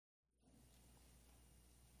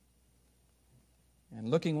And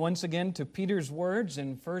looking once again to Peter's words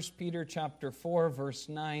in 1 Peter chapter 4, verse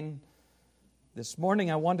 9, this morning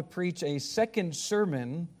I want to preach a second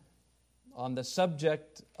sermon on the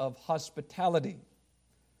subject of hospitality.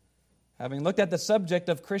 Having looked at the subject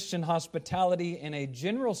of Christian hospitality in a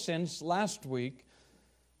general sense last week,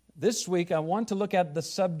 this week I want to look at the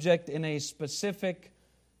subject in a specific,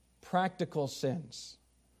 practical sense.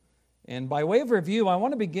 And by way of review, I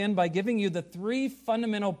want to begin by giving you the three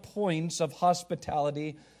fundamental points of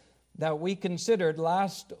hospitality that we considered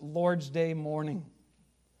last Lord's Day morning.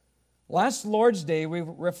 Last Lord's Day, we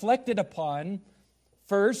reflected upon,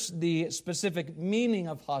 first, the specific meaning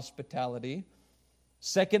of hospitality,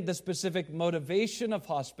 second, the specific motivation of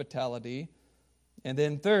hospitality, and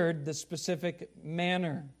then third, the specific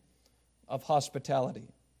manner of hospitality.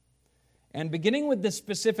 And beginning with the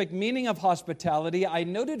specific meaning of hospitality, I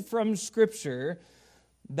noted from Scripture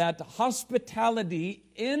that hospitality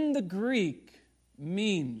in the Greek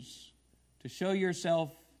means to show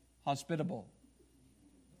yourself hospitable.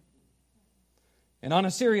 And on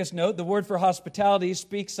a serious note, the word for hospitality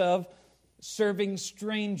speaks of serving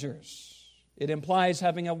strangers. It implies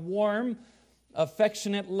having a warm,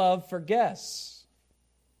 affectionate love for guests.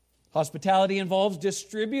 Hospitality involves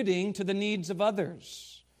distributing to the needs of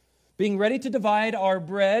others, being ready to divide our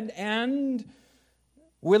bread and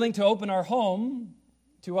willing to open our home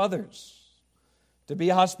to others. To be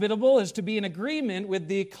hospitable is to be in agreement with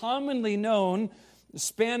the commonly known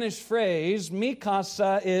Spanish phrase, mi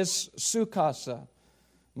casa es su casa.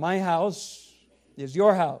 My house is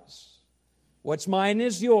your house. What's mine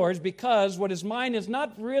is yours, because what is mine is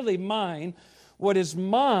not really mine. What is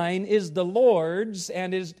mine is the Lord's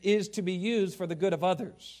and is to be used for the good of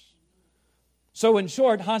others. So in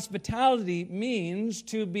short, hospitality means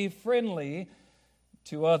to be friendly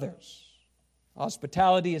to others.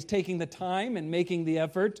 Hospitality is taking the time and making the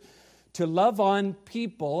effort to love on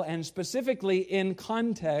people, and specifically in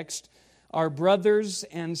context, our brothers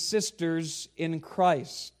and sisters in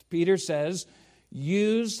Christ. Peter says,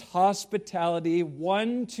 use hospitality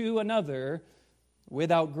one to another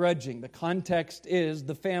without grudging. The context is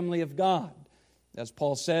the family of God. As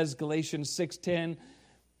Paul says, Galatians 6:10,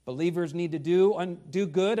 believers need to do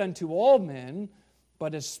good unto all men,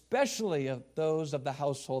 but especially of those of the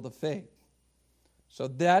household of faith. So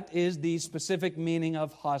that is the specific meaning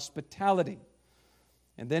of hospitality.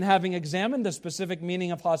 And then, having examined the specific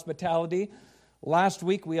meaning of hospitality, last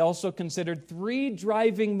week we also considered three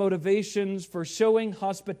driving motivations for showing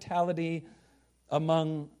hospitality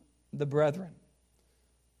among the brethren.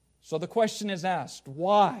 So the question is asked,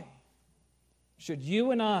 why should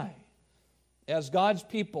you and I, as God's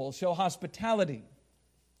people, show hospitality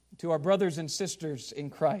to our brothers and sisters in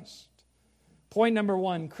Christ? Point number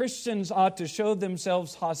one, Christians ought to show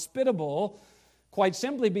themselves hospitable quite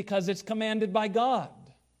simply because it's commanded by God.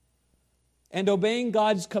 And obeying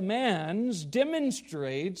God's commands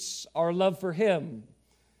demonstrates our love for Him.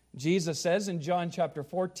 Jesus says in John chapter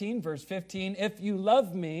 14, verse 15, if you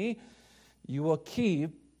love me, you will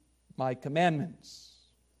keep my commandments.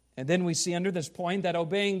 And then we see under this point that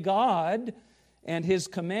obeying God and His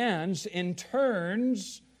commands in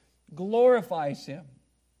turns glorifies Him.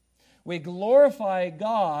 We glorify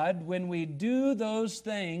God when we do those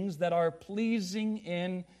things that are pleasing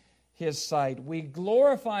in His sight. We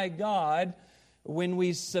glorify God when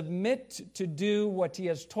we submit to do what He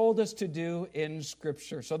has told us to do in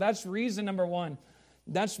Scripture. So that's reason number one.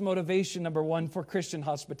 That's motivation number one for Christian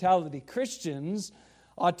hospitality. Christians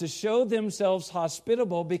ought to show themselves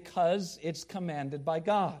hospitable because it's commanded by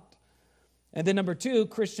God. And then number two,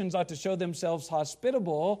 Christians ought to show themselves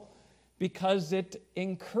hospitable because it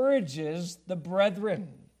encourages the brethren.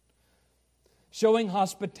 Showing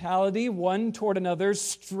hospitality one toward another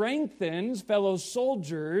strengthens fellow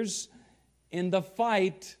soldiers in the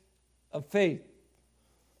fight of faith.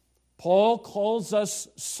 Paul calls us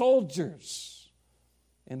soldiers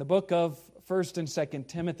in the book of 1st and 2nd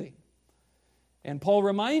Timothy. And Paul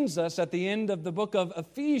reminds us at the end of the book of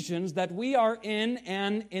Ephesians that we are in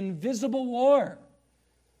an invisible war.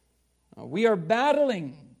 We are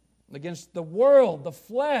battling against the world, the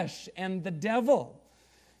flesh, and the devil.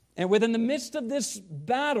 And within the midst of this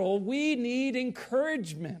battle, we need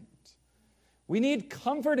encouragement. We need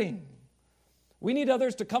comforting. We need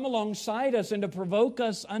others to come alongside us and to provoke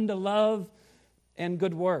us unto love and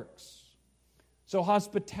good works. So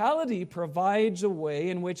hospitality provides a way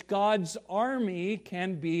in which God's army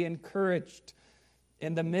can be encouraged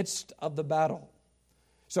in the midst of the battle.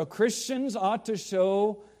 So Christians ought to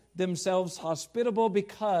show themselves hospitable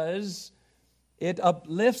because it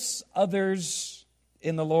uplifts others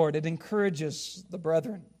in the Lord. It encourages the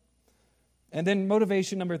brethren. And then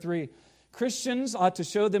motivation number three, Christians ought to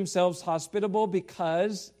show themselves hospitable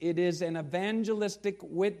because it is an evangelistic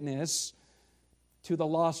witness to the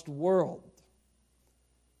lost world.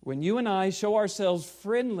 When you and I show ourselves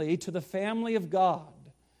friendly to the family of God,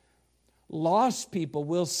 lost people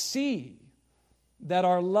will see that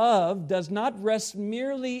our love does not rest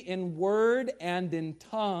merely in word and in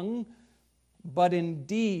tongue, but in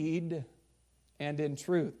deed and in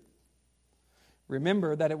truth.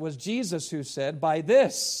 Remember that it was Jesus who said, "By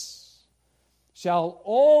this shall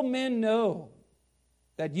all men know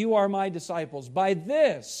that you are my disciples. By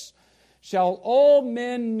this shall all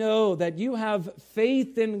men know that you have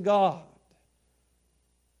faith in God,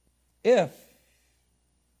 if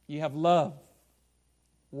you have love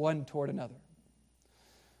one toward another."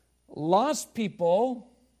 Lost people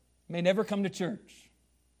may never come to church.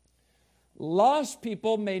 Lost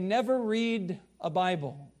people may never read a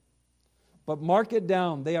Bible. But mark it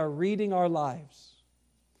down, they are reading our lives.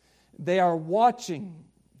 They are watching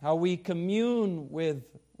how we commune with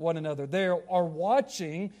one another. They are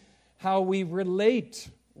watching how we relate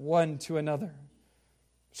one to another.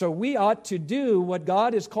 So we ought to do what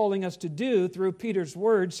God is calling us to do through Peter's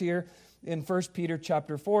words here in 1 Peter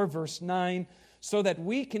chapter 4, verse 9, so that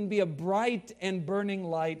we can be a bright and burning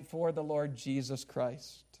light for the Lord Jesus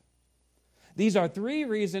Christ. These are three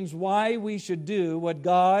reasons why we should do what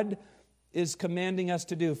God is commanding us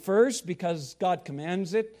to do. First, because God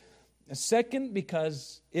commands it. Second,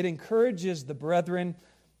 because it encourages the brethren.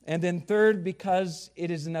 And then third, because it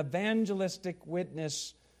is an evangelistic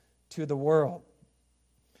witness to the world.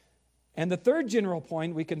 And the third general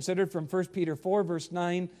point we considered from 1 Peter 4, verse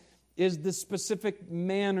 9, is the specific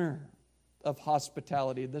manner of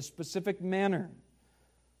hospitality, the specific manner.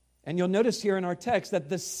 And you'll notice here in our text that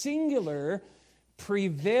the singular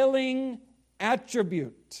prevailing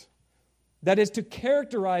attribute that is to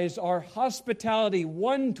characterize our hospitality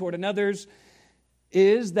one toward another's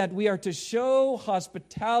is that we are to show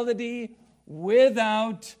hospitality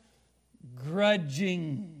without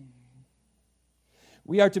grudging.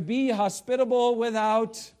 We are to be hospitable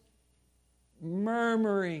without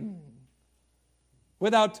murmuring,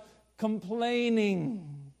 without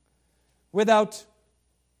complaining, without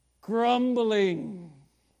grumbling,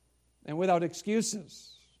 and without excuses.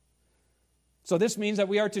 So this means that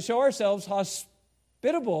we are to show ourselves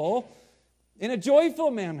hospitable in a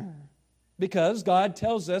joyful manner, because God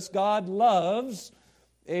tells us God loves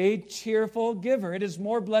a cheerful giver. It is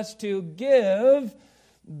more blessed to give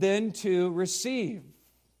than to receive.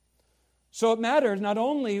 So it matters not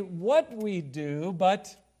only what we do,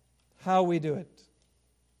 but how we do it.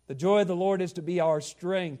 The joy of the Lord is to be our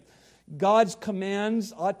strength. God's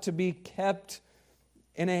commands ought to be kept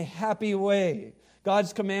in a happy way.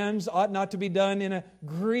 God's commands ought not to be done in a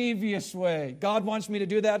grievous way. God wants me to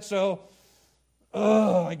do that, so,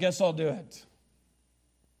 I guess I'll do it.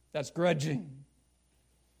 That's grudging.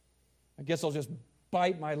 I guess I'll just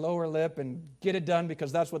bite my lower lip and get it done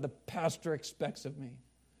because that's what the pastor expects of me.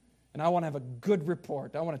 And I want to have a good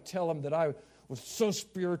report. I want to tell him that I was so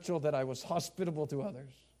spiritual that I was hospitable to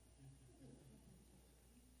others.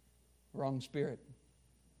 Wrong spirit.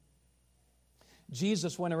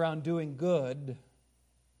 Jesus went around doing good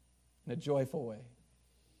in a joyful way,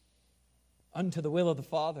 unto the will of the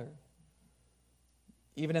Father,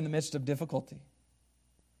 even in the midst of difficulty.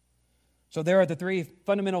 So there are the three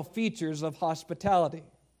fundamental features of hospitality.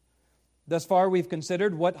 Thus far, we've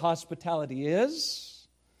considered what hospitality is,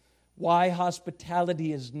 why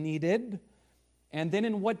hospitality is needed, and then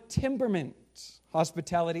in what temperament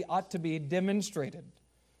hospitality ought to be demonstrated.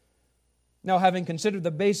 Now, having considered the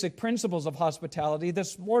basic principles of hospitality,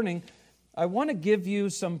 this morning, I want to give you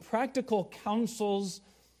some practical counsels,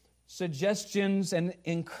 suggestions, and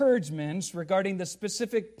encouragements regarding the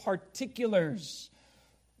specific particulars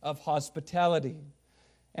of hospitality.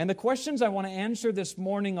 And the questions I want to answer this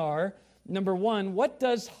morning are, number one, what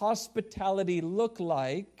does hospitality look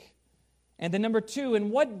like? And then number two, in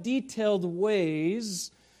what detailed ways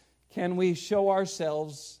can we show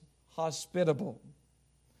ourselves hospitable?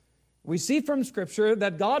 We see from Scripture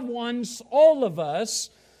that God wants all of us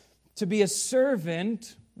to be a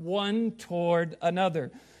servant one toward another.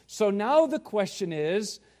 So now the question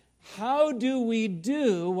is, how do we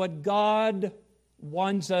do what God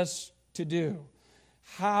wants us to do?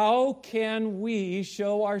 How can we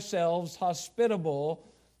show ourselves hospitable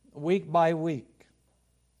week by week?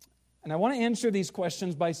 And I want to answer these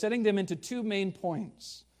questions by setting them into two main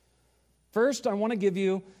points. First, I want to give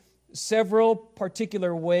you several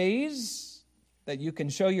particular ways that you can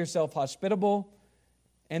show yourself hospitable.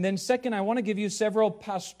 And then second, I want to give you several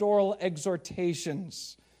pastoral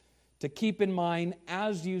exhortations to keep in mind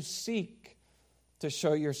as you seek to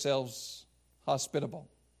show yourselves hospitable.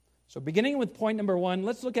 So beginning with point number 1,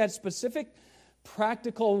 let's look at specific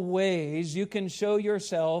practical ways you can show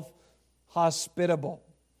yourself hospitable.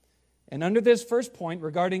 And under this first point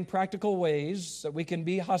regarding practical ways that we can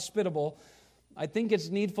be hospitable, I think it's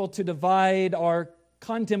needful to divide our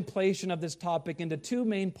contemplation of this topic into two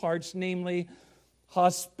main parts, namely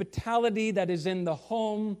hospitality that is in the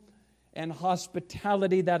home and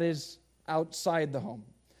hospitality that is outside the home.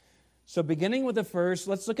 So beginning with the first,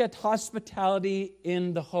 let's look at hospitality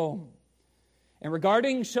in the home. And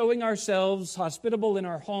regarding showing ourselves hospitable in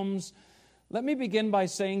our homes, let me begin by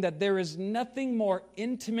saying that there is nothing more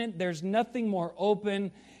intimate, there's nothing more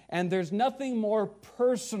open, and there's nothing more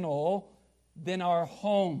personal than our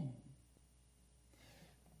home.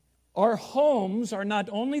 Our homes are not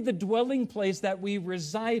only the dwelling place that we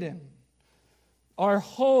reside in, our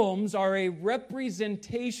homes are a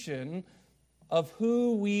representation of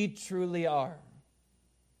who we truly are.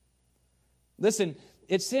 Listen,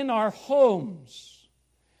 it's in our homes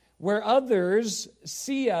where others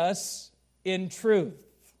see us in truth.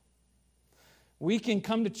 We can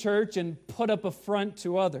come to church and put up a front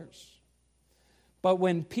to others. But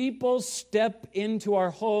when people step into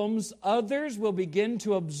our homes, others will begin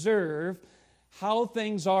to observe how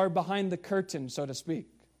things are behind the curtain, so to speak.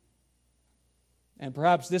 And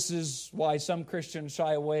perhaps this is why some Christians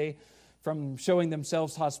shy away from showing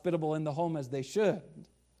themselves hospitable in the home as they should.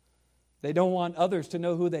 They don't want others to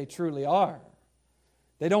know who they truly are.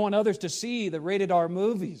 They don't want others to see the rated R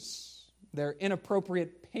movies, their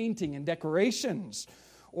inappropriate painting and decorations,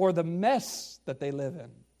 or the mess that they live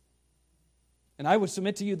in. And I would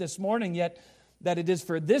submit to you this morning yet that it is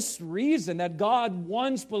for this reason that God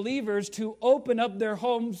wants believers to open up their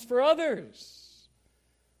homes for others.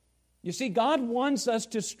 You see, God wants us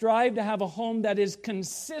to strive to have a home that is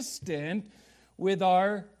consistent with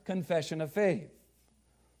our confession of faith.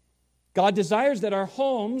 God desires that our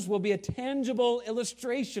homes will be a tangible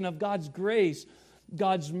illustration of God's grace,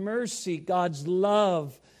 God's mercy, God's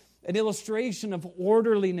love, an illustration of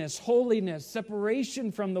orderliness, holiness,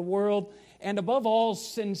 separation from the world, and above all,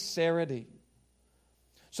 sincerity.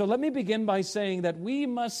 So let me begin by saying that we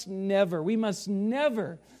must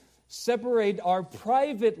never separate our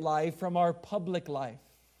private life from our public life.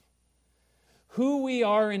 Who we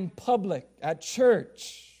are in public, at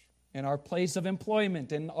church, in our place of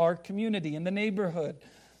employment, in our community, in the neighborhood,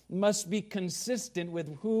 must be consistent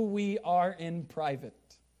with who we are in private.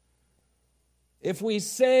 If we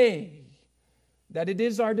say that it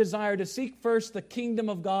is our desire to seek first the kingdom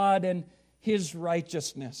of God and His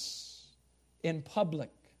righteousness in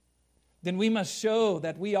public, then we must show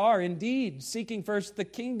that we are indeed seeking first the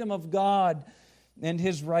kingdom of God and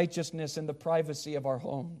His righteousness in the privacy of our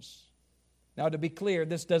homes. Now, to be clear,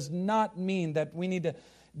 this does not mean that we need to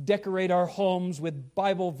decorate our homes with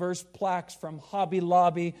Bible verse plaques from Hobby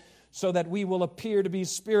Lobby so that we will appear to be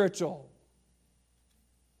spiritual.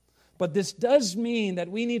 But this does mean that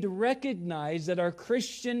we need to recognize that our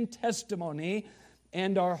Christian testimony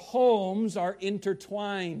and our homes are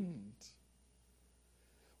intertwined.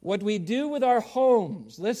 What we do with our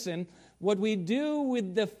homes, listen, what we do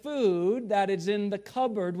with the food that is in the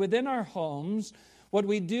cupboard within our homes, what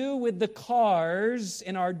we do with the cars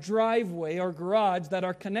in our driveway or garage that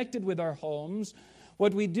are connected with our homes,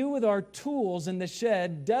 what we do with our tools in the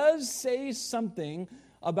shed does say something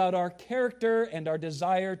about our character and our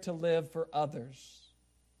desire to live for others.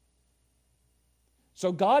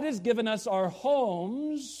 So God has given us our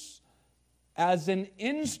homes as an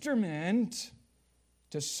instrument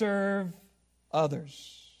to serve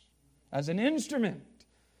others, as an instrument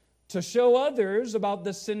to show others about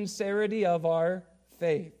the sincerity of our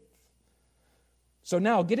faith. So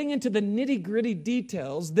now, getting into the nitty-gritty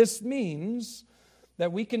details, this means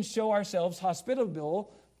that we can show ourselves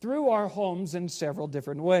hospitable through our homes in several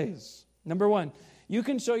different ways. Number one, you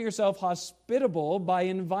can show yourself hospitable by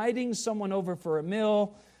inviting someone over for a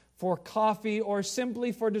meal, for coffee, or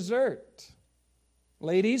simply for dessert.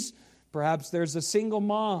 Ladies, perhaps there's a single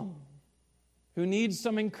mom who needs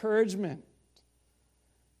some encouragement,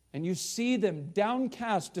 and you see them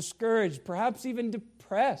downcast, discouraged, perhaps even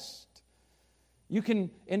depressed. You can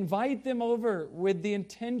invite them over with the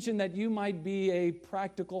intention that you might be a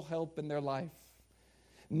practical help in their life.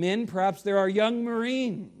 Men, perhaps there are young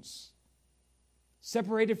Marines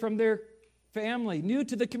separated from their family, new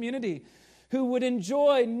to the community, who would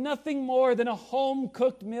enjoy nothing more than a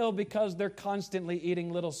home-cooked meal because they're constantly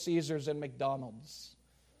eating Little Caesars and McDonald's.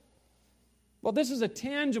 Well, this is a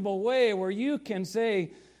tangible way where you can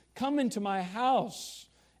say, come into my house,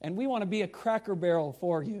 and we want to be a Cracker Barrel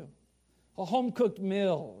for you, a home-cooked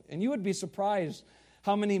meal. And you would be surprised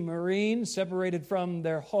How many Marines separated from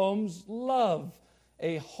their homes love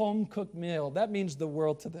a home-cooked meal? That means the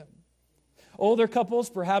world to them. Older couples,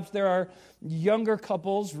 perhaps there are younger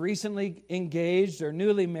couples recently engaged or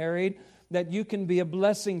newly married that you can be a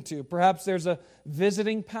blessing to. Perhaps there's a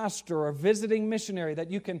visiting pastor or visiting missionary that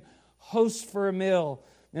you can host for a meal.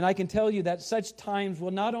 And I can tell you that such times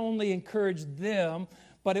will not only encourage them,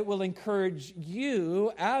 but it will encourage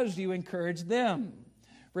you as you encourage them.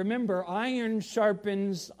 Remember, iron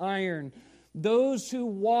sharpens iron. Those who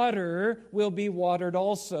water will be watered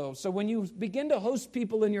also. So when you begin to host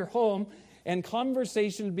people in your home and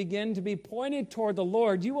conversations begin to be pointed toward the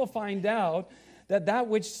Lord, you will find out that that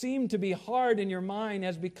which seemed to be hard in your mind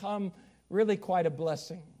has become really quite a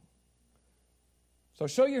blessing. So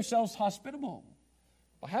show yourselves hospitable.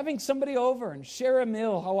 By having somebody over and share a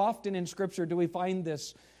meal. How often in Scripture do we find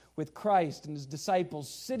this with Christ and His disciples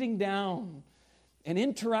sitting down and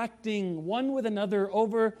interacting one with another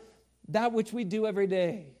over that which we do every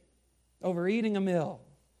day, over eating a meal.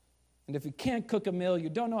 And if you can't cook a meal, you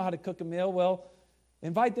don't know how to cook a meal, well,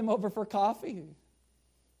 invite them over for coffee.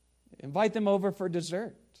 Invite them over for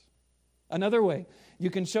dessert. Another way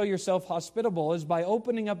you can show yourself hospitable is by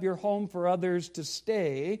opening up your home for others to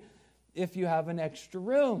stay if you have an extra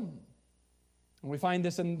room. And we find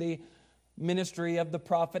this in the ministry of the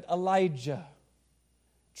prophet Elijah.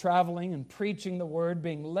 Traveling and preaching the word,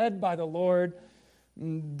 being led by the Lord,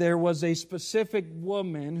 there was a specific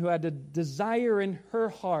woman who had a desire in her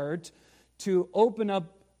heart to open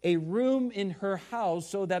up a room in her house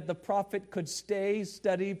so that the prophet could stay,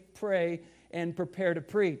 study, pray, and prepare to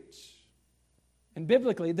preach. And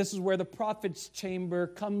biblically, this is where the prophet's chamber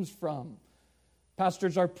comes from.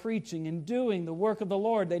 Pastors are preaching and doing the work of the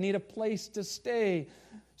Lord. They need a place to stay.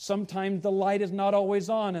 Sometimes the light is not always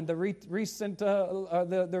on in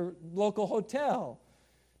the local hotel.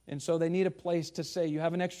 And so they need a place to stay. You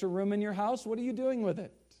have an extra room in your house? What are you doing with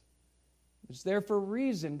it? It's there for a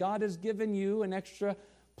reason. God has given you an extra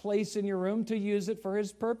place in your room to use it for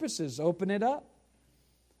His purposes. Open it up.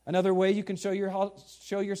 Another way you can show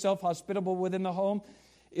yourself hospitable within the home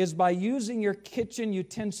is by using your kitchen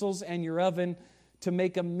utensils and your oven to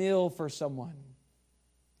make a meal for someone.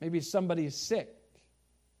 Maybe somebody is sick.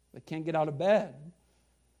 They can't get out of bed.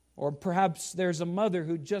 Or perhaps there's a mother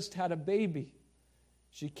who just had a baby.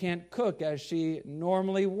 She can't cook as she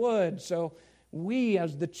normally would. So we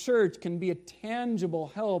as the church can be a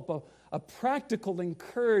tangible help, a practical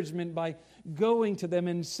encouragement by going to them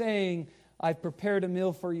and saying, I've prepared a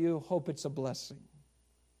meal for you. Hope it's a blessing.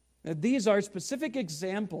 Now, these are specific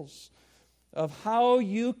examples of how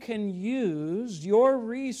you can use your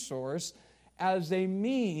resource as a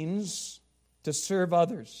means to serve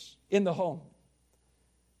others in the home.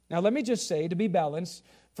 Now, let me just say, to be balanced,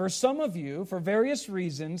 for some of you, for various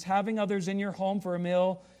reasons, having others in your home for a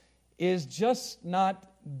meal is just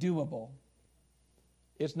not doable.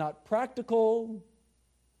 It's not practical,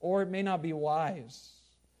 or it may not be wise.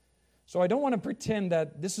 So I don't want to pretend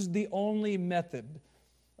that this is the only method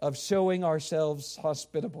of showing ourselves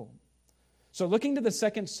hospitable. So looking to the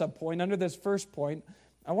second subpoint under this first point,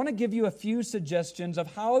 I want to give you a few suggestions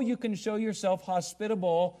of how you can show yourself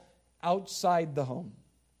hospitable outside the home.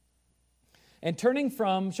 And turning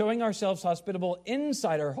from showing ourselves hospitable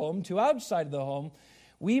inside our home to outside of the home,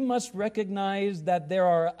 we must recognize that there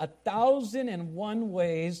are 1,001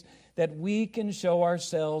 ways that we can show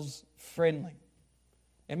ourselves friendly.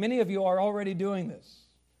 And many of you are already doing this.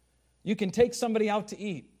 You can take somebody out to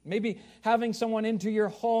eat. Maybe having someone into your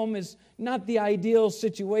home is not the ideal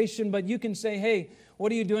situation, but you can say, hey,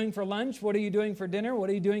 what are you doing for lunch? What are you doing for dinner? What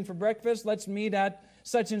are you doing for breakfast? Let's meet at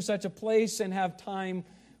such and such a place and have time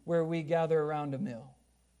where we gather around a meal.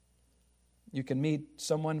 You can meet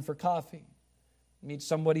someone for coffee. Meet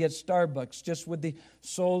somebody at Starbucks just with the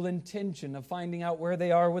sole intention of finding out where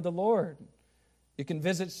they are with the Lord. You can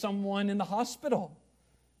visit someone in the hospital.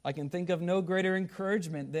 I can think of no greater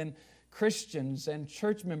encouragement than Christians and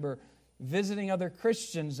church members visiting other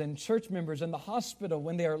Christians and church members in the hospital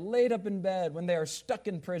when they are laid up in bed, when they are stuck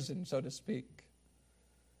in prison, so to speak.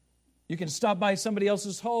 You can stop by somebody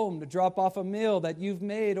else's home to drop off a meal that you've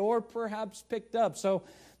made or perhaps picked up. So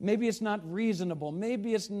maybe it's not reasonable,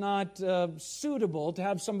 maybe it's not suitable to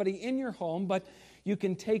have somebody in your home, but you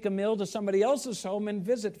can take a meal to somebody else's home and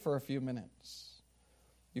visit for a few minutes.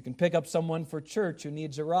 You can pick up someone for church who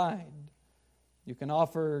needs a ride. You can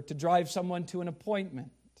offer to drive someone to an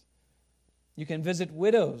appointment. You can visit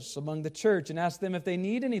widows among the church and ask them if they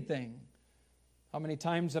need anything. How many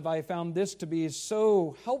times have I found this to be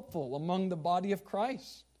so helpful among the body of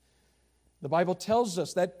Christ? The Bible tells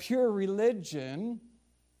us that pure religion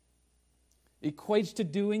equates to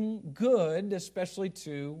doing good, especially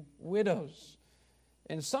to widows.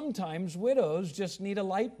 And sometimes widows just need a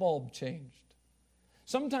light bulb changed.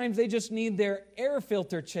 Sometimes they just need their air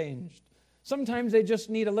filter changed. Sometimes they just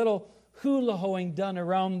need a little hula-hoeing done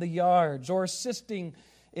around the yards or assisting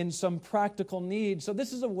in some practical need. So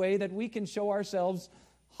this is a way that we can show ourselves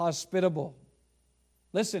hospitable.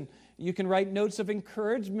 Listen, you can write notes of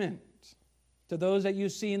encouragement to those that you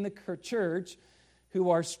see in the church who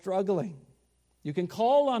are struggling. You can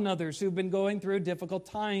call on others who've been going through difficult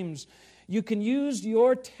times. You can use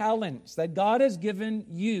your talents that God has given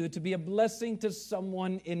you to be a blessing to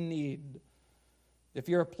someone in need. If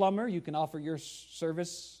you're a plumber, you can offer your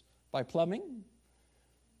service by plumbing.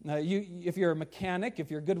 If you're a mechanic, if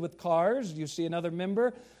you're good with cars, you see another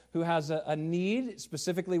member who has a need,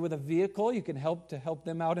 specifically with a vehicle, you can help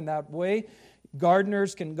them out in that way.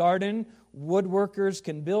 Gardeners can garden. Woodworkers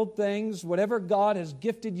can build things. Whatever God has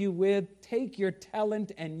gifted you with, take your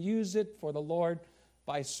talent and use it for the Lord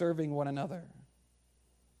by serving one another.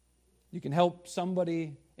 You can help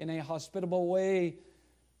somebody in a hospitable way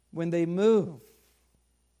when they move.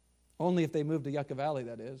 Only if they move to Yucca Valley,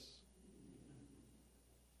 that is.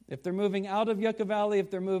 If they're moving out of Yucca Valley, if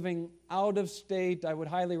they're moving out of state, I would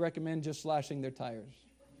highly recommend just slashing their tires.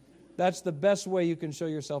 That's the best way you can show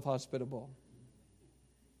yourself hospitable.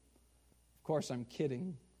 Of course, I'm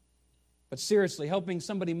kidding. But seriously, helping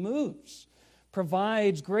somebody moves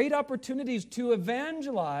provides great opportunities to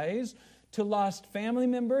evangelize to lost family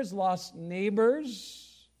members, lost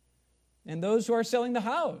neighbors, and those who are selling the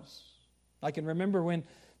house. I can remember when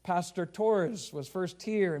Pastor Torres was first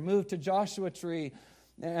here and moved to Joshua Tree,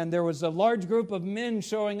 and there was a large group of men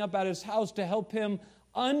showing up at his house to help him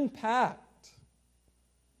unpack.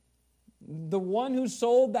 The one who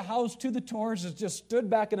sold the house to the Torreses just stood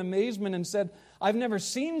back in amazement and said, "I've never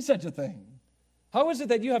seen such a thing. How is it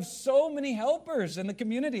that you have so many helpers in the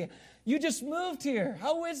community? You just moved here.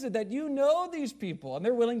 How is it that you know these people and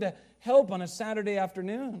they're willing to help on a Saturday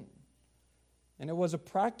afternoon?" And it was a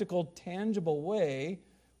practical, tangible way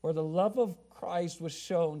where the love of Christ was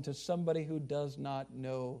shown to somebody who does not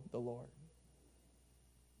know the Lord.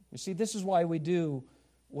 You see, this is why we do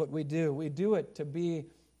what we do. We do it to be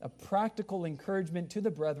a practical encouragement to the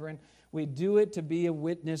brethren. We do it to be a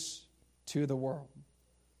witness to the world.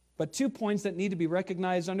 But 2 points that need to be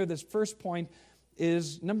recognized under this first point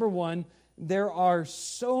is, number one, there are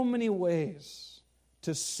so many ways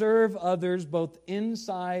to serve others both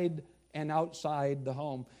inside and outside the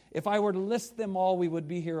home. If I were to list them all, we would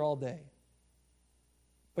be here all day.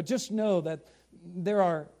 But just know that there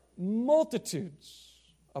are multitudes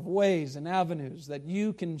of ways and avenues that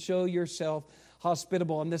you can show yourself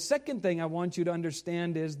hospitable. And the second thing I want you to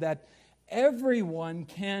understand is that everyone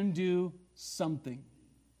can do something.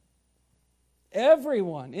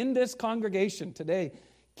 Everyone in this congregation today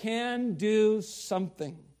can do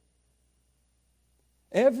something.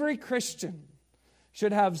 Every Christian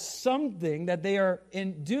should have something that they are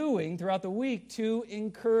doing throughout the week to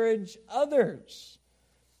encourage others.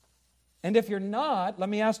 And if you're not, let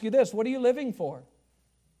me ask you this: what are you living for?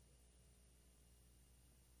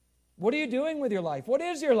 What are you doing with your life? What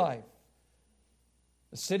is your life?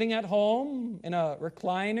 Sitting at home in a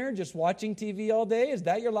recliner just watching TV all day? Is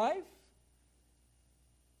that your life?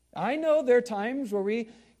 I know there are times where we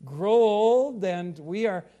grow old and we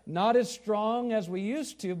are not as strong as we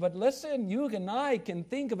used to, but listen, you and I can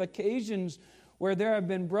think of occasions where there have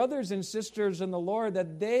been brothers and sisters in the Lord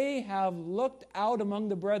that they have looked out among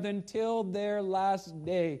the brethren till their last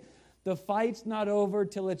day. The fight's not over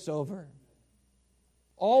till it's over.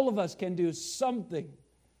 All of us can do something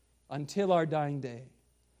until our dying day.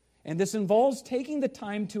 And this involves taking the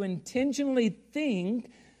time to intentionally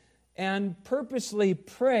think and purposely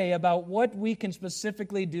pray about what we can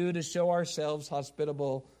specifically do to show ourselves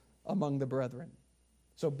hospitable among the brethren.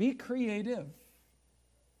 So be creative.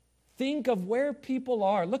 Think of where people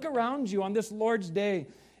are. Look around you on this Lord's Day.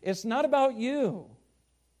 It's not about you.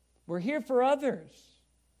 We're here for others.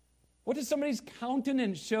 What does somebody's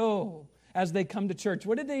countenance show as they come to church?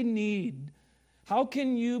 What do they need? How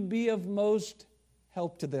can you be of most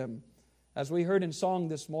help to them? As we heard in song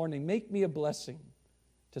this morning, make me a blessing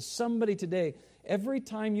to somebody today. Every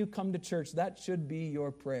time you come to church, that should be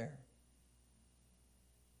your prayer.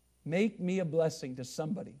 Make me a blessing to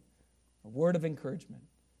somebody. A word of encouragement.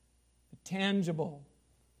 A tangible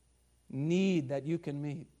need that you can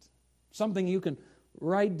meet. Something you can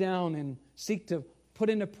write down and seek to put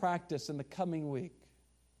into practice in the coming week.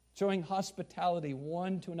 Showing hospitality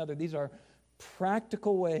one to another. These are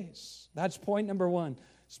practical ways. That's point number one.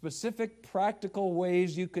 Specific practical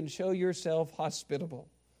ways you can show yourself hospitable.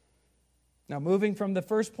 Now, moving from the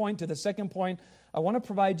first point to the second point, I want to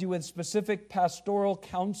provide you with specific pastoral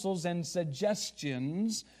counsels and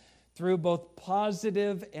suggestions through both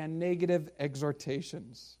positive and negative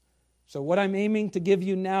exhortations. So what I'm aiming to give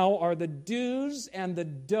you now are the do's and the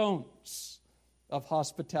don'ts of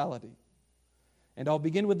hospitality. And I'll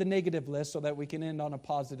begin with the negative list so that we can end on a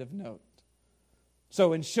positive note.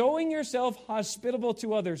 So in showing yourself hospitable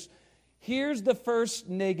to others, here's the first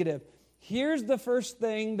negative. Here's the first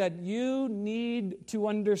thing that you need to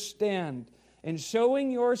understand. In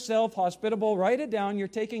showing yourself hospitable, write it down. You're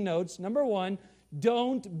taking notes. Number one,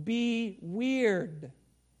 don't be weird.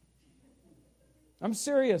 I'm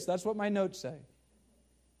serious. That's what my notes say.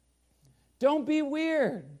 Don't be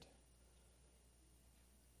weird.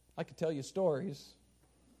 I could tell you stories.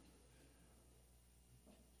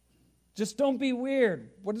 Just don't be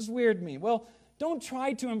weird. What does weird mean? Well, don't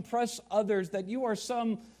try to impress others that you are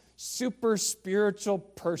some super spiritual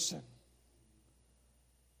person.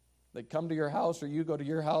 They come to your house or you go to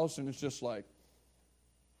your house and it's just like,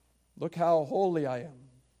 look how holy I am.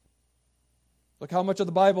 Look how much of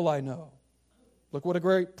the Bible I know. Look what a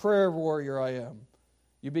great prayer warrior I am.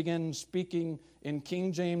 You begin speaking in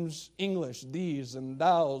King James English, these and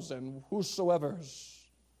thous and whosoevers.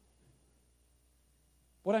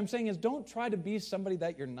 What I'm saying is don't try to be somebody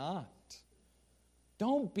that you're not.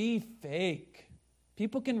 Don't be fake.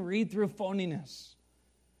 People can read through phoniness.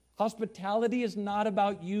 Hospitality is not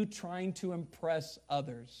about you trying to impress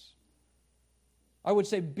others. I would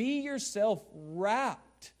say be yourself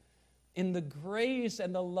wrapped in the grace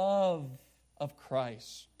and the love of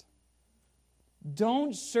Christ.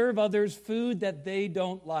 Don't serve others food that they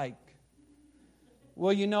don't like.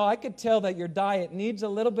 Well, I could tell that your diet needs a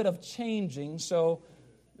little bit of changing, so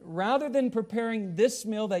rather than preparing this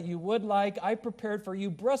meal that you would like, I prepared for you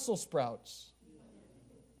Brussels sprouts.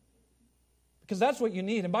 Because that's what you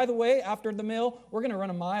need. And by the way, after the meal, we're going to run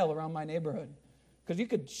a mile around my neighborhood. Because you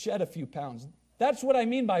could shed a few pounds. That's what I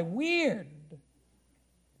mean by weird.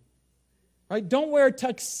 Right? Don't wear a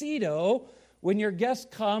tuxedo when your guests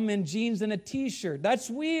come in jeans and a t-shirt. That's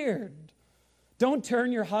weird. Don't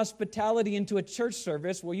turn your hospitality into a church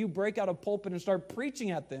service where you break out a pulpit and start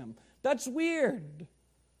preaching at them. That's weird.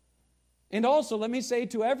 And also, let me say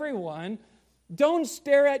to everyone, don't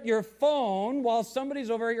stare at your phone while somebody's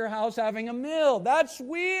over at your house having a meal. That's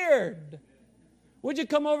weird. Would you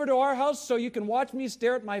come over to our house so you can watch me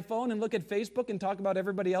stare at my phone and look at Facebook and talk about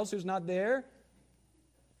everybody else who's not there?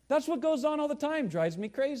 That's what goes on all the time. Drives me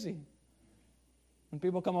crazy. When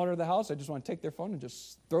people come over to the house, I just want to take their phone and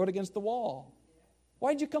just throw it against the wall.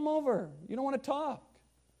 Why'd you come over? You don't want to talk.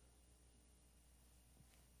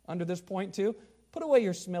 Under this point, too, put away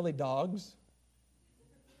your smelly dogs.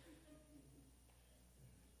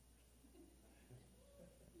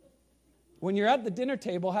 When you're at the dinner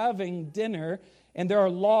table having dinner, and there are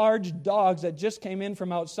large dogs that just came in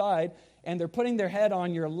from outside, and they're putting their head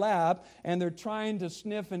on your lap, and they're trying to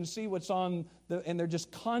sniff and see what's on and they're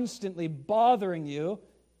just constantly bothering you,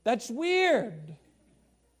 that's weird.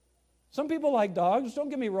 Some people like dogs, don't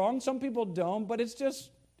get me wrong, some people don't, but it's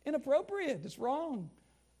just inappropriate, it's wrong.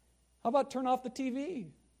 How about turn off the TV?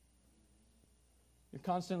 You're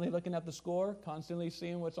constantly looking at the score, constantly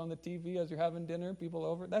seeing what's on the TV as you're having dinner, people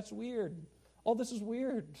over. That's weird. All this is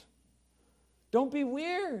weird. Don't be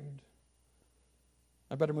weird.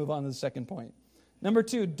 I better move on to the second point. Number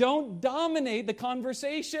 2, don't dominate the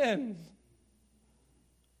conversation.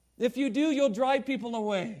 If you do, you'll drive people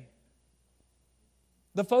away.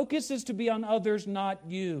 The focus is to be on others, not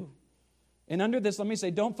you. And under this, let me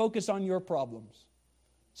say, don't focus on your problems.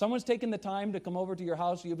 Someone's taken the time to come over to your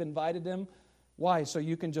house, you've invited them. Why? So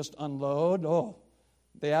you can just unload? Oh,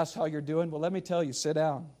 they ask how you're doing. Well, let me tell you, sit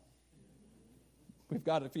down. We've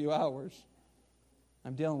got a few hours.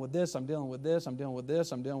 I'm dealing with this, I'm dealing with this, I'm dealing with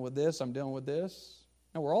this, I'm dealing with this, I'm dealing with this.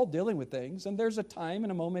 Now, we're all dealing with things, and there's a time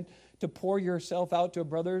and a moment to pour yourself out to a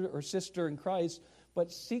brother or sister in Christ,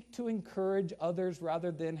 but seek to encourage others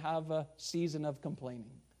rather than have a season of complaining.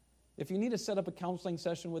 If you need to set up a counseling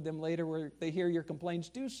session with them later where they hear your complaints,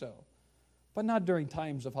 do so. But not during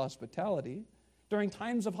times of hospitality. During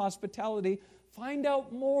times of hospitality, find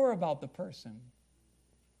out more about the person.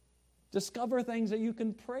 Discover things that you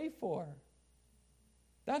can pray for.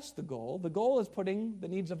 That's the goal. The goal is putting the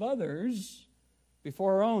needs of others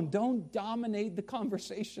before our own. Don't dominate the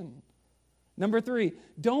conversation. Number 3,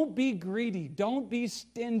 don't be greedy, don't be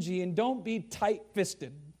stingy, and don't be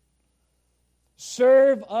tight-fisted.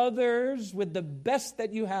 Serve others with the best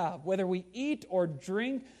that you have. Whether we eat or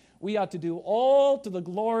drink, we ought to do all to the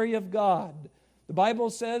glory of God. The Bible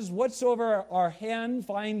says, whatsoever our hand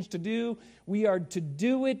finds to do, we are to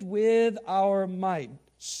do it with our might.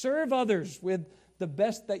 Serve others with the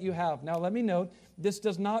best that you have. Now, let me note, this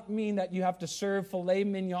does not mean that you have to serve filet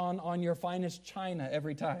mignon on your finest china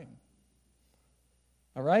every time.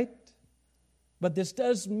 All right? But this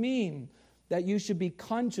does mean that you should be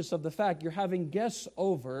conscious of the fact you're having guests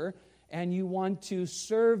over and you want to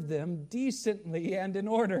serve them decently and in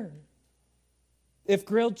order. If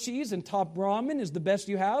grilled cheese and top ramen is the best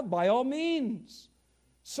you have, by all means,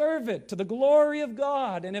 serve it to the glory of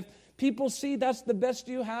God. And if people see that's the best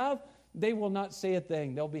you have, they will not say a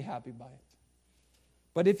thing. They'll be happy by it.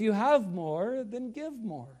 But if you have more, then give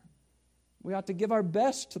more. We ought to give our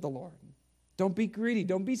best to the Lord. Don't be greedy.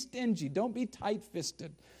 Don't be stingy. Don't be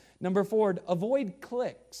tight-fisted. Number 4, avoid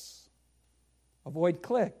cliques. Avoid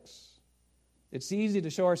cliques. It's easy to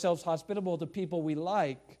show ourselves hospitable to people we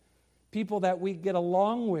like, people that we get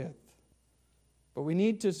along with. But we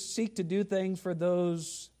need to seek to do things for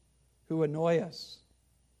those who annoy us.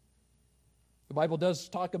 The Bible does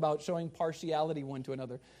talk about showing partiality one to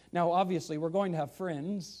another. Now, obviously, we're going to have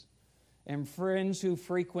friends, and friends who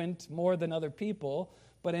frequent more than other people.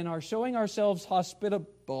 But in our showing ourselves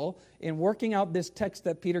hospitable, in working out this text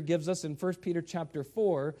that Peter gives us in 1 Peter chapter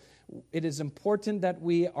 4, it is important that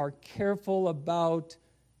we are careful about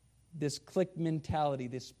this clique mentality,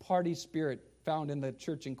 this party spirit found in the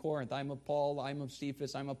church in Corinth. I'm of Paul, I'm of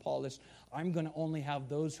Cephas, I'm Apollos. I'm going to only have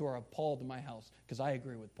those who are of Paul to my house because I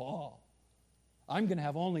agree with Paul. I'm going to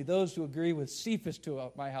have only those who agree with Cephas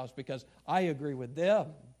to my house because I agree with them.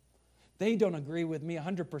 They don't agree with me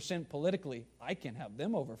 100% politically. I can't have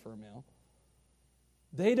them over for a meal.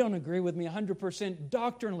 They don't agree with me 100%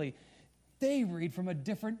 doctrinally. They read from a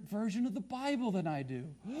different version of the Bible than I do.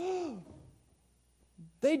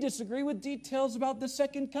 They disagree with details about the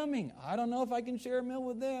second coming. I don't know if I can share a meal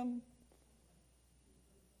with them.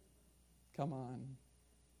 Come on.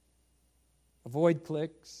 Avoid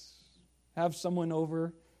cliques. Have someone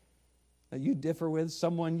over that you differ with,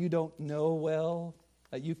 someone you don't know well,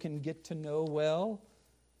 that you can get to know well.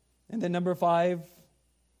 And then number 5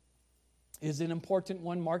 is an important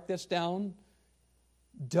one. Mark this down.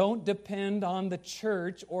 Don't depend on the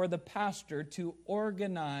church or the pastor to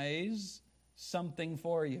organize something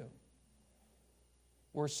for you.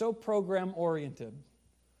 We're so program-oriented.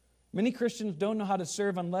 Many Christians don't know how to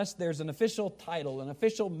serve unless there's an official title, an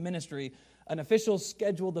official ministry, an official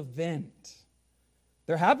scheduled event.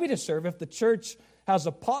 They're happy to serve if the church has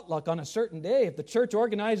a potluck on a certain day. If the church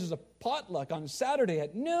organizes a potluck on Saturday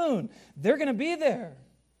at noon, they're going to be there.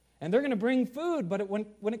 And they're going to bring food. But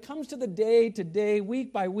when it comes to the day-to-day,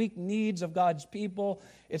 week-by-week needs of God's people,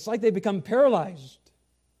 it's like they become paralyzed.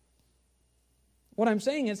 What I'm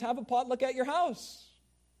saying is have a potluck at your house.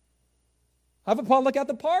 Have a potluck at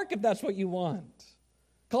the park if that's what you want.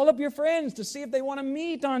 Call up your friends to see if they want to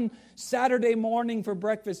meet on Saturday morning for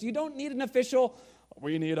breakfast. You don't need an official,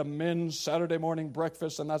 we need a men's Saturday morning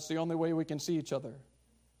breakfast, and that's the only way we can see each other.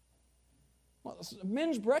 Well,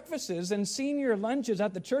 men's breakfasts and senior lunches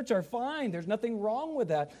at the church are fine. There's nothing wrong with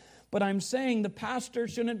that. But I'm saying the pastor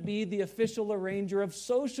shouldn't be the official arranger of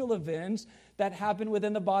social events that happen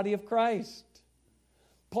within the body of Christ.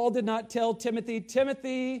 Paul did not tell Timothy,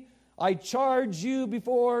 Timothy, I charge you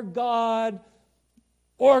before God,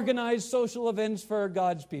 organize social events for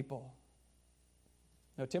God's people.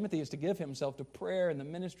 No, Timothy is to give himself to prayer and the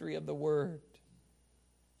ministry of the word.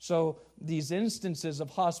 So these instances of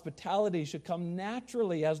hospitality should come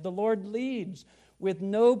naturally as the Lord leads, with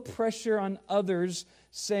no pressure on others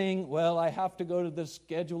saying, well, I have to go to this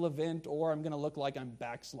scheduled event or I'm going to look like I'm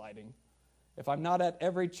backsliding. If I'm not at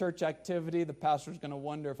every church activity, the pastor's going to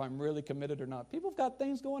wonder if I'm really committed or not. People have got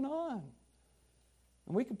things going on.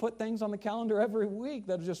 And we can put things on the calendar every week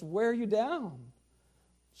that'll just wear you down.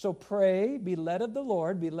 So pray, be led of the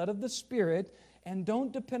Lord, be led of the Spirit, and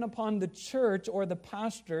don't depend upon the church or the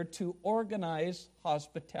pastor to organize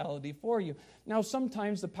hospitality for you. Now,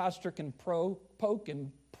 sometimes the pastor can poke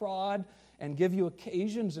and prod and give you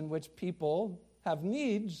occasions in which people have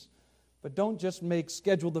needs, but don't just make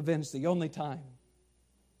scheduled events the only time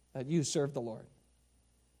that you serve the Lord.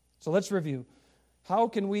 So let's review. How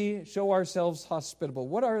can we show ourselves hospitable?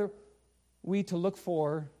 What are we to look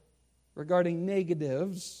for regarding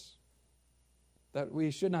negatives that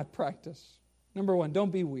we should not practice? Number 1,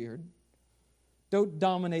 don't be weird. Don't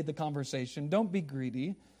dominate the conversation. Don't be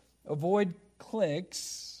greedy. Avoid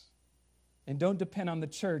cliques. And don't depend on the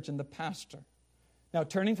church and the pastor. Now,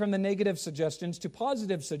 turning from the negative suggestions to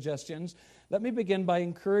positive suggestions, let me begin by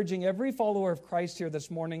encouraging every follower of Christ here this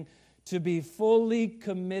morning to be fully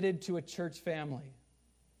committed to a church family.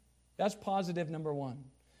 That's positive number 1.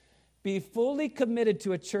 Be fully committed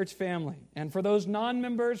to a church family. And for those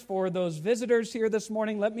non-members, for those visitors here this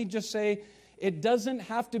morning, let me just say, It doesn't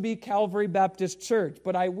have to be Calvary Baptist Church.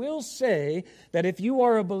 But I will say that if you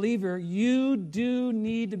are a believer, you do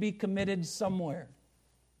need to be committed somewhere.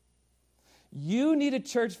 You need a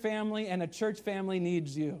church family, and a church family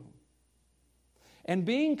needs you. And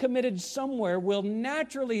being committed somewhere will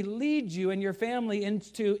naturally lead you and your family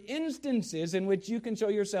into instances in which you can show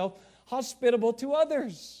yourself hospitable to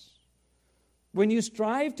others. When you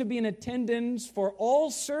strive to be in attendance for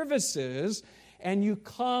all services and you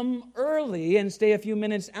come early and stay a few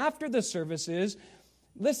minutes after the services,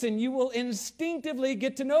 listen, you will instinctively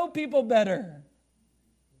get to know people better.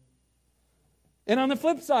 And on the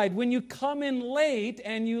flip side, when you come in late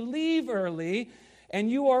and you leave early, and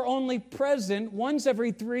you are only present once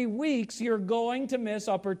every 3 weeks, you're going to miss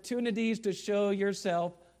opportunities to show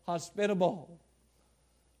yourself hospitable.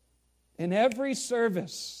 In every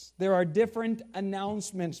service, there are different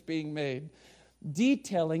announcements being made,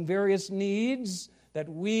 detailing various needs that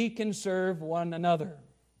we can serve one another.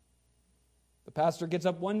 The pastor gets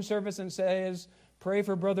up one service and says, pray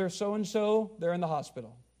for brother so-and-so, they're in the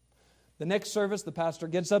hospital. The next service, the pastor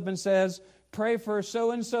gets up and says, pray for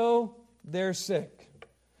so-and-so, they're sick.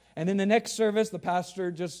 And in the next service, the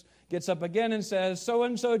pastor just gets up again and says,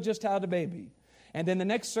 so-and-so just had a baby. And in the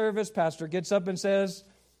next service, pastor gets up and says,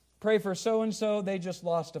 pray for so-and-so, they just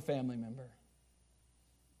lost a family member.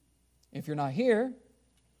 If you're not here,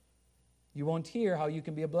 you won't hear how you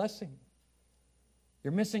can be a blessing.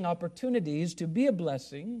 You're missing opportunities to be a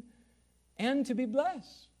blessing and to be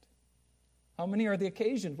blessed. How many are the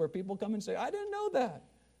occasions where people come and say, I didn't know that.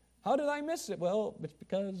 How did I miss it? Well, it's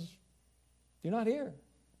because you're not here.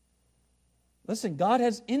 Listen, God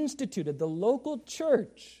has instituted the local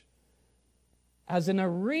church as an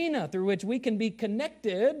arena through which we can be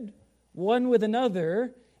connected one with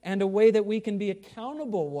another and a way that we can be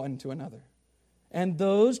accountable one to another. And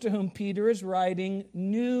those to whom Peter is writing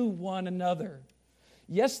knew one another.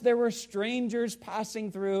 Yes, there were strangers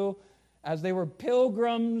passing through as they were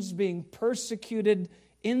pilgrims being persecuted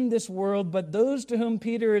in this world, but those to whom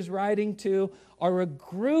Peter is writing to are a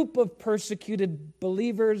group of persecuted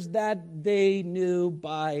believers that they knew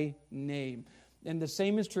by name. And the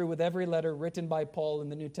same is true with every letter written by Paul in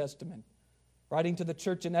the New Testament. Writing to the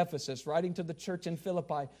church in Ephesus, writing to the church in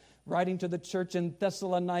Philippi, writing to the church in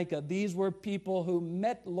Thessalonica. These were people who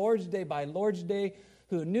met Lord's Day by Lord's Day,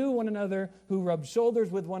 who knew one another, who rubbed shoulders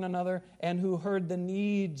with one another, and who heard the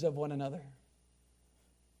needs of one another.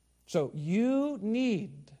 So you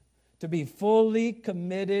need to be fully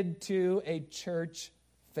committed to a church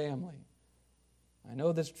family. I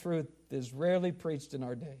know this truth is rarely preached in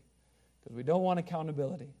our day because we don't want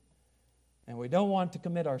accountability and we don't want to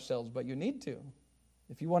commit ourselves, but you need to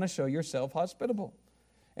if you want to show yourself hospitable.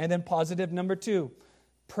 And then positive number 2,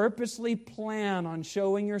 purposely plan on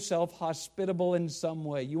showing yourself hospitable in some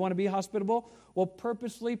way. You want to be hospitable? Well,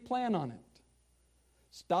 purposely plan on it.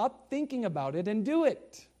 Stop thinking about it and do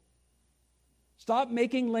it. Stop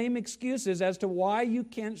making lame excuses as to why you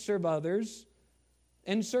can't serve others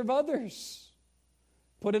and serve others.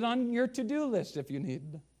 Put it on your to-do list if you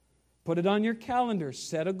need. Put it on your calendar.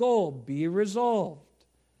 Set a goal. Be resolved.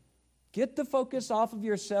 Get the focus off of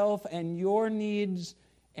yourself and your needs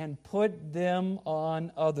and put them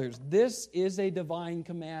on others. This is a divine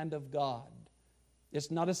command of God. It's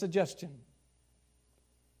not a suggestion.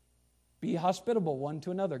 Be hospitable one to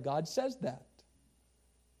another. God says that.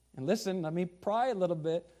 And listen, let me pry a little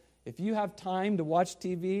bit. If you have time to watch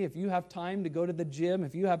TV, if you have time to go to the gym,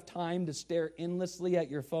 if you have time to stare endlessly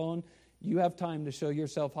at your phone, you have time to show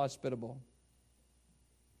yourself hospitable.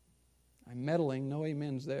 I'm meddling, no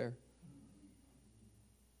amens there.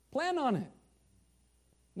 Plan on it.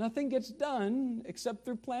 Nothing gets done except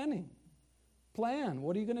through planning. Plan.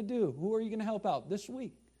 What are you going to do? Who are you going to help out this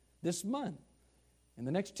week, this month, in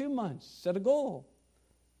the next 2 months? Set a goal.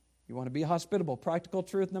 You want to be hospitable. Practical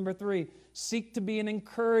truth number 3, seek to be an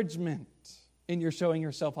encouragement in your showing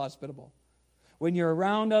yourself hospitable. When you're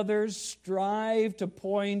around others, strive to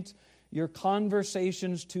point your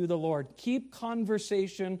conversations to the Lord. Keep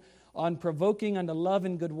conversation on provoking unto love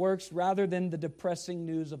and good works rather than the depressing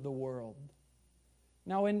news of the world.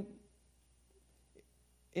 Now,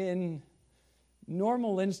 in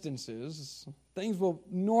normal instances, things will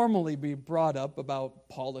normally be brought up about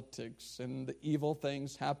politics and the evil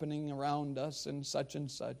things happening around us and such and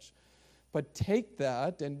such. But take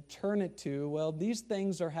that and turn it to, well, these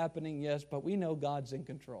things are happening, yes, but we know God's in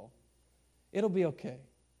control. It'll be okay.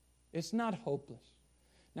 It's not hopeless.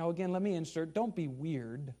 Now, again, let me insert, don't be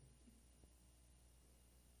weird.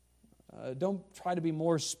 Don't try to be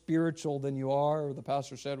more spiritual than you are. The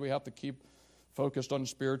pastor said we have to keep focused on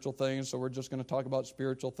spiritual things, so we're just going to talk about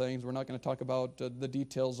spiritual things. We're not going to talk about the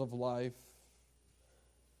details of life.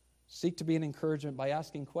 Seek to be an encouragement by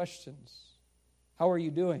asking questions. How are you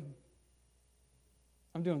doing?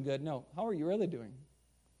 I'm doing good. No. How are you really doing?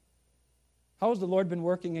 How has the Lord been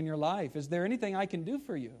working in your life? Is there anything I can do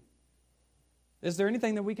for you? Is there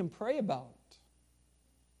anything that we can pray about?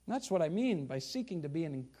 And that's what I mean by seeking to be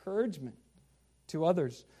an encouragement to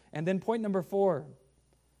others. And then point number 4,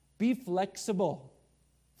 be flexible.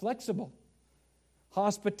 Flexible.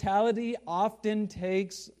 Hospitality often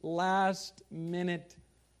takes last-minute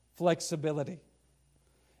flexibility.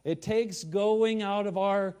 It takes going out of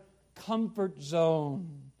our comfort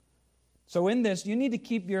zone. So in this, you need to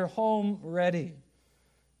keep your home ready.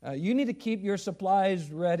 You need to keep your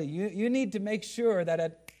supplies ready. You need to make sure that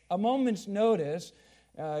at a moment's notice,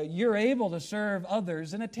 you're able to serve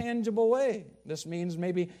others in a tangible way. This means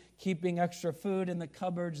maybe keeping extra food in the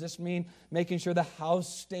cupboards. This means making sure the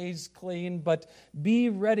house stays clean. But be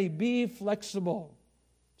ready, be flexible,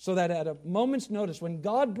 so that at a moment's notice, when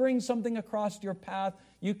God brings something across your path,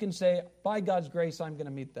 you can say, by God's grace, I'm going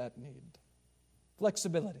to meet that need.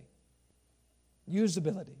 Flexibility.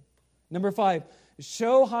 Usability. Number 5,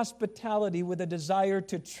 show hospitality with a desire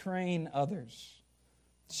to train others.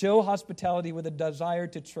 Show hospitality with a desire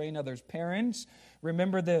to train others. Parents,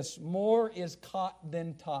 remember this: more is caught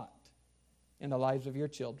than taught in the lives of your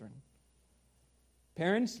children.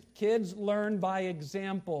 Parents, kids learn by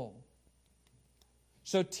example.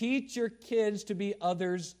 So teach your kids to be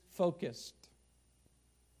others-focused.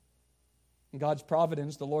 In God's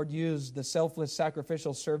providence, the Lord used the selfless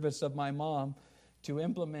sacrificial service of my mom to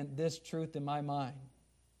implement this truth in my mind.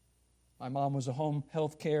 My mom was a home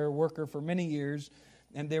health care worker for many years,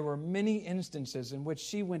 and there were many instances in which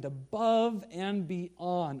she went above and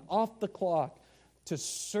beyond, off the clock, to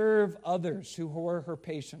serve others who were her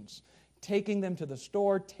patients, taking them to the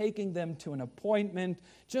store, taking them to an appointment,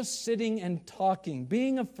 just sitting and talking,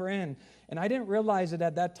 being a friend. And I didn't realize it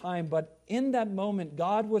at that time, but in that moment,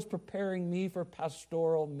 God was preparing me for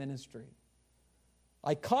pastoral ministry.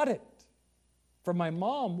 I caught it from my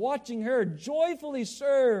mom, watching her joyfully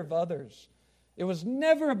serve others. It was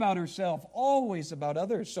never about herself, always about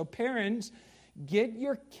others. So parents, get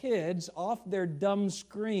your kids off their dumb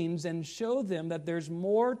screens and show them that there's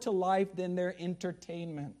more to life than their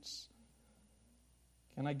entertainments.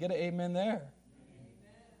 Can I get an amen there?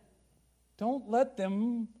 Amen. Don't let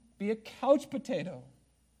them be a couch potato.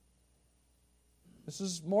 This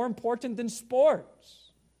is more important than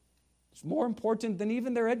sports. It's more important than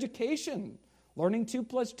even their education. Learning 2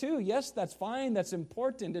 + 2, yes, that's fine, that's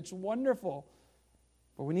important, it's wonderful.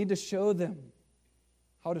 But we need to show them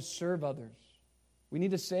how to serve others. We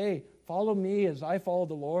need to say, follow me as I follow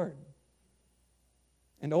the Lord.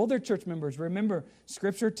 And older church members, remember,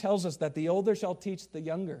 Scripture tells us that the older shall teach the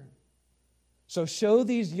younger. So show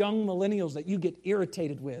these young millennials that you get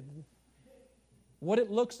irritated with what it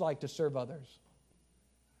looks like to serve others.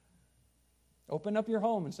 Open up your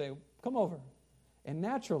home and say, come over. And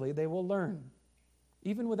naturally, they will learn.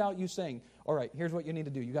 Even without you saying, all right, here's what you need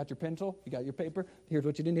to do. You got your pencil, you got your paper, here's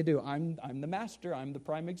what you need to do. I'm the master, I'm the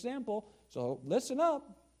prime example, so listen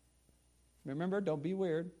up. Remember, don't be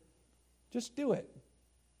weird. Just do it.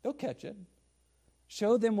 They'll catch it.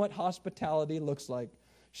 Show them what hospitality looks like.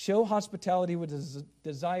 Show hospitality with a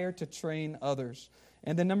desire to train others.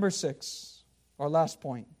 And then number 6, our last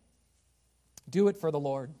point. Do it for the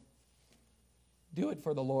Lord. Do it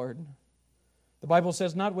for the Lord. The Bible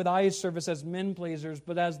says, not with eye service as men pleasers,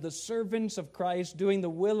 but as the servants of Christ, doing the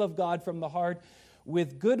will of God from the heart,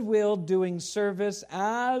 with good will, doing service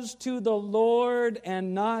as to the Lord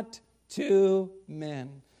and not to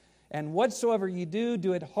men. And whatsoever ye do,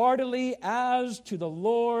 do it heartily as to the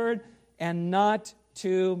Lord and not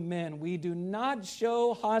to men. We do not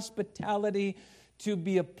show hospitality to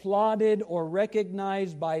be applauded or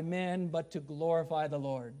recognized by men, but to glorify the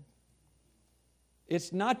Lord.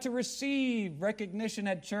 It's not to receive recognition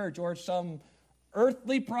at church or some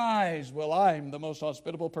earthly prize. Well, I'm the most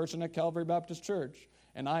hospitable person at Calvary Baptist Church,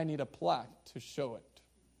 and I need a plaque to show it.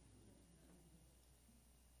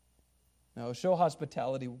 No, show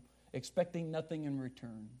hospitality, expecting nothing in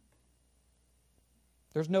return.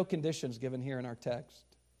 There's no conditions given here in our text.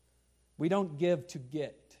 We don't give to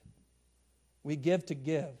get. We give to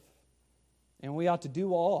give. And we ought to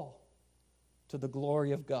do all to the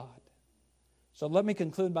glory of God. So let me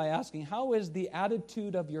conclude by asking, how is the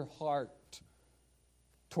attitude of your heart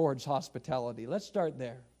towards hospitality? Let's start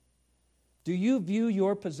there. Do you view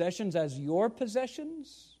your possessions as your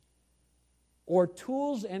possessions, or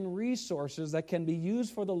tools and resources that can be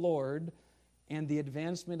used for the Lord and the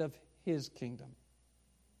advancement of His kingdom?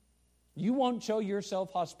 You won't show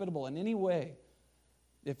yourself hospitable in any way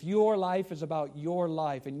If your life is about your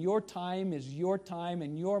life, and your time is your time,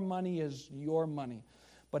 and your money is your money.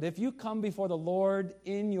 But if you come before the Lord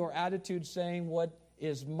in your attitude saying, what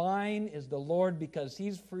is mine is the Lord, because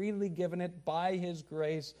He's freely given it by His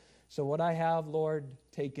grace. So what I have, Lord,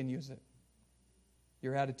 take and use it.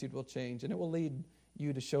 Your attitude will change, and it will lead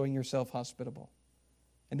you to showing yourself hospitable.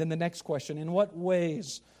 And then the next question, in what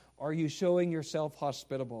ways are you showing yourself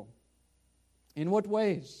hospitable? In what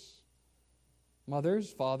ways? Mothers,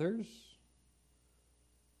 fathers,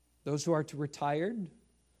 those who are retired,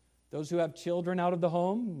 those who have children out of the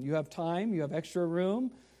home, you have time, you have extra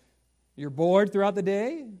room, you're bored throughout the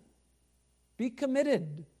day. Be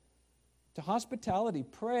committed to hospitality.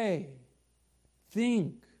 Pray.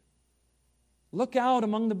 Think. Look out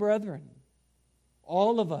among the brethren.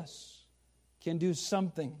 All of us can do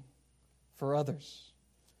something for others.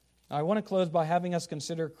 Now, I want to close by having us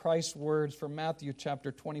consider Christ's words from Matthew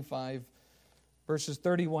chapter 25, verses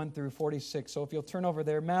 31 through 46. So if you'll turn over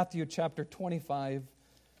there, Matthew chapter 25,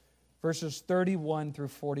 verses 31 through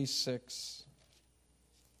 46.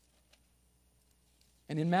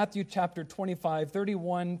 And in Matthew chapter 25,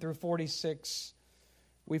 31 through 46,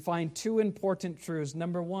 we find two important truths.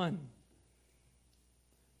 Number one,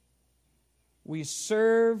 we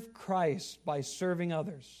serve Christ by serving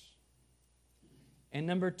others. And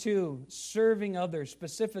number two, serving others,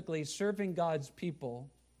 specifically serving God's people,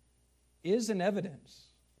 is an evidence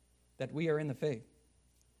that we are in the faith.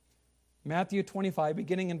 Matthew 25,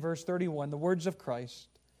 beginning in verse 31, the words of Christ.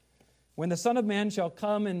 When the Son of Man shall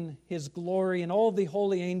come in His glory and all the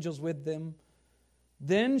holy angels with Him,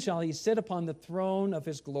 then shall He sit upon the throne of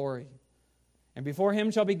His glory. And before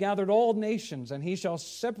Him shall be gathered all nations, and He shall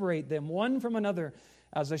separate them one from another,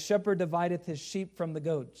 as a shepherd divideth his sheep from the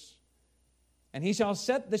goats. And He shall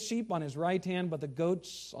set the sheep on His right hand, but the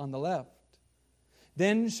goats on the left.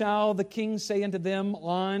 Then shall the King say unto them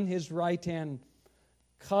on His right hand,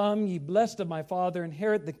 Come, ye blessed of my Father,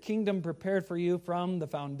 inherit the kingdom prepared for you from the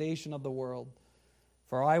foundation of the world.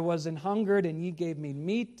 For I was an hungered, and ye gave me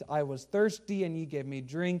meat. I was thirsty, and ye gave me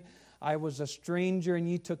drink. I was a stranger, and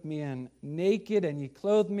ye took me in. Naked, and ye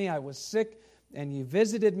clothed me. I was sick, and ye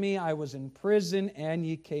visited me. I was in prison, and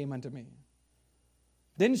ye came unto me.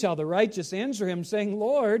 Then shall the righteous answer Him, saying,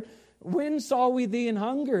 Lord, when saw we thee an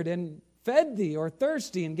hungered, and fed thee, or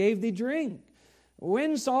thirsty, and gave thee drink?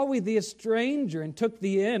 When saw we thee a stranger, and took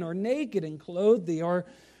thee in, or naked, and clothed thee? Or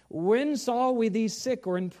when saw we thee sick,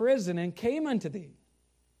 or in prison, and came unto thee?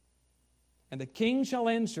 And the King shall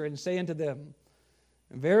answer and say unto them,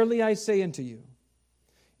 Verily I say unto you,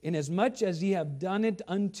 inasmuch as ye have done it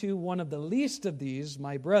unto one of the least of these,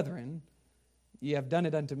 my brethren, ye have done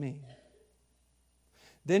it unto me.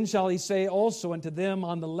 Then shall He say also unto them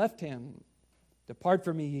on the left hand, Depart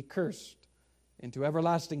from me, ye cursed, into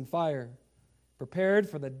everlasting fire, prepared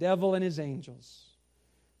for the devil and his angels.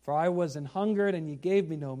 For I was an hungered, and ye gave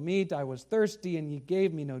me no meat. I was thirsty, and ye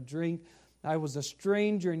gave me no drink. I was a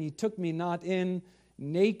stranger, and ye took me not in.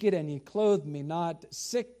 Naked, and ye clothed me not.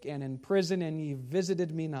 Sick, and in prison, and ye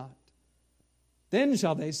visited me not. Then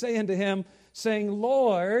shall they say unto Him, saying,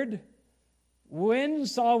 Lord, when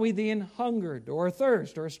saw we thee an hungered, or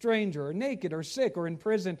athirst, or a stranger, or naked, or sick, or in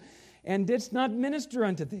prison, and didst not minister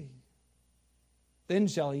unto thee? Then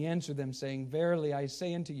shall He answer them, saying, Verily I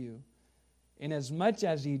say unto you, inasmuch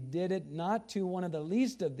as ye did it not to one of the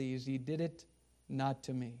least of these, ye did it not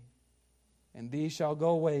to me. And these shall go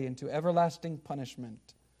away into everlasting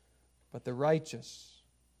punishment, but the righteous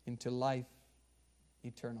into life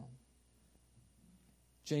eternal.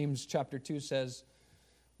 James chapter 2 says,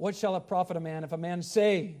 What shall it profit a man if a man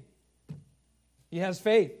say he has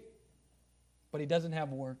faith, but he doesn't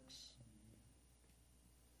have works?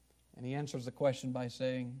 And he answers the question by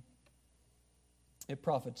saying, It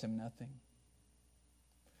profits him nothing.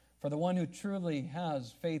 For the one who truly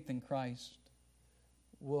has faith in Christ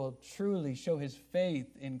will truly show his faith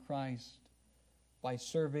in Christ by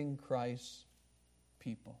serving Christ's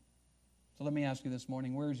people. So let me ask you this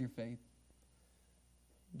morning, where is your faith?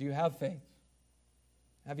 Do you have faith?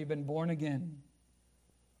 Have you been born again?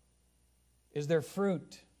 Is there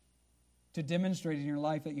fruit to demonstrate in your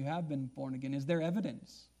life that you have been born again? Is there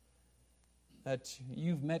evidence that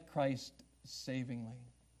you've met Christ savingly?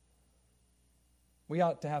 We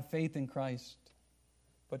ought to have faith in Christ,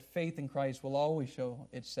 but faith in Christ will always show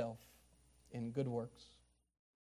itself in good works.